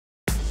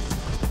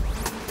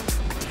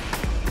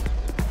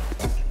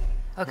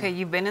Okay,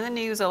 you've been in the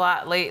news a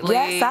lot lately.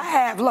 Yes, I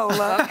have,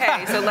 Lola.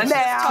 Okay, so let's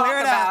just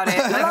talk about it.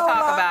 Let's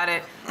talk about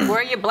it.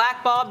 Were you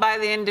blackballed by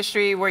the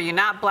industry? Were you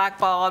not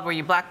blackballed? Were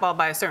you blackballed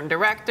by a certain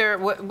director?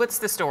 What's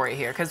the story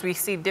here? Because we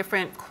see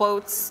different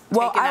quotes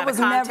taken out of context.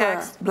 Well, I was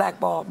never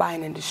blackballed by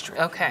an industry.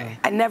 Okay.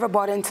 I never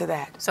bought into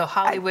that. So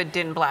Hollywood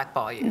didn't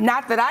blackball you?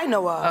 Not that I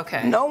know of.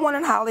 Okay. No one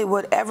in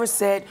Hollywood ever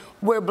said,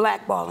 we're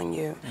blackballing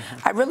you.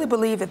 I really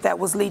believe that that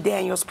was Lee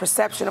Daniels'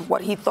 perception of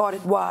what he thought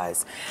it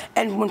was.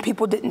 And when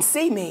people didn't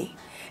see me,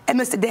 and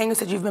Mr. Daniels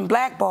said, you've been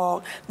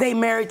blackballed, they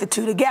married the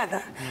two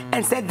together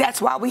and said, that's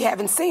why we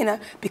haven't seen her,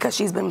 because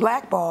she's been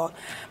blackballed.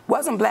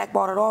 Wasn't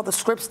blackballed at all. The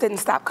scripts didn't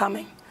stop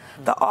coming.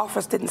 The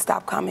offers didn't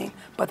stop coming,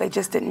 but they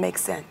just didn't make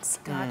sense.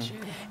 Got you.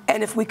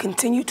 And if we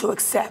continue to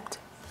accept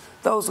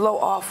those low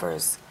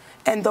offers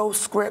and those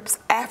scripts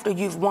after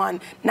you've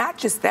won not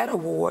just that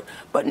award,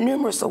 but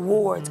numerous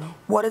awards,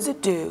 what does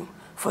it do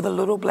for the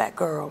little black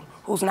girl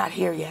who's not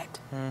here yet?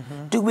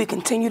 Do we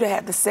continue to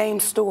have the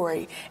same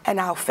story and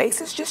our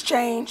faces just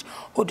change,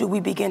 or do we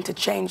begin to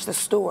change the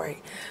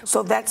story?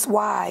 So that's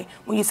why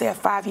when you say a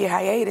 5-year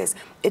hiatus,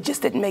 it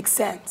just didn't make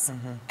sense.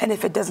 And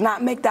if it does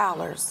not make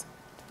dollars,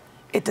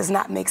 it does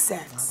not make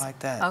sense. I like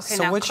that. Okay,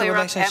 so what's your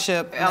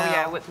relationship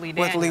with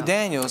Lee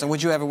Daniels? And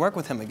would you ever work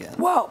with him again?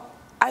 Well,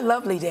 I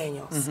love Lee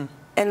Daniels.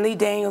 And Lee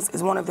Daniels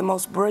is one of the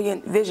most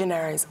brilliant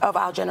visionaries of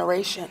our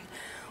generation.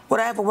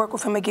 Would I ever work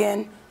with him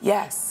again?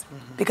 Yes,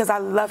 because I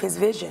love his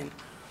vision.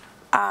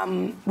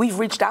 We've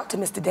reached out to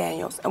Mr.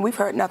 Daniels, and we've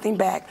heard nothing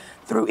back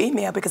through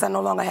email because I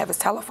no longer have his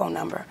telephone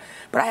number.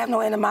 But I have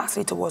no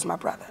animosity towards my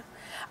brother.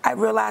 I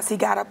realized he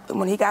got up,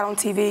 when he got on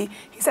TV,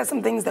 he said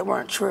some things that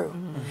weren't true.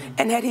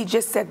 And had he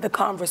just said the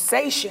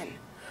conversation,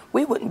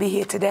 we wouldn't be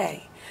here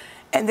today.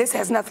 And this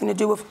has nothing to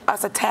do with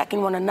us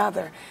attacking one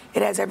another.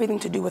 It has everything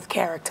to do with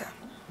character.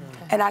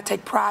 And I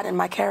take pride in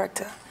my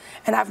character.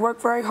 And I've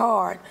worked very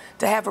hard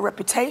to have a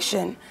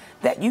reputation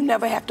that you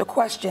never have to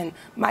question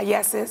my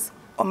yeses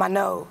or my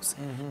no's.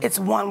 It's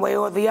one way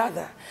or the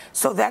other.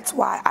 So that's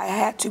why I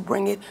had to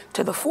bring it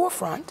to the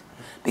forefront,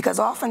 because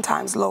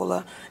oftentimes,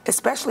 Lola,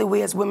 especially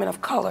we as women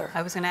of color,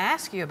 I was going to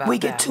ask you about we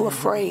get too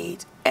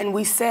afraid and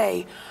we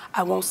say,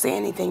 I won't say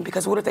anything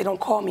because what if they don't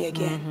call me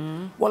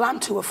again? Well,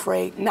 I'm too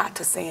afraid not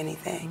to say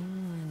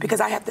anything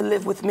because I have to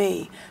live with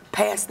me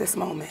past this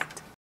moment.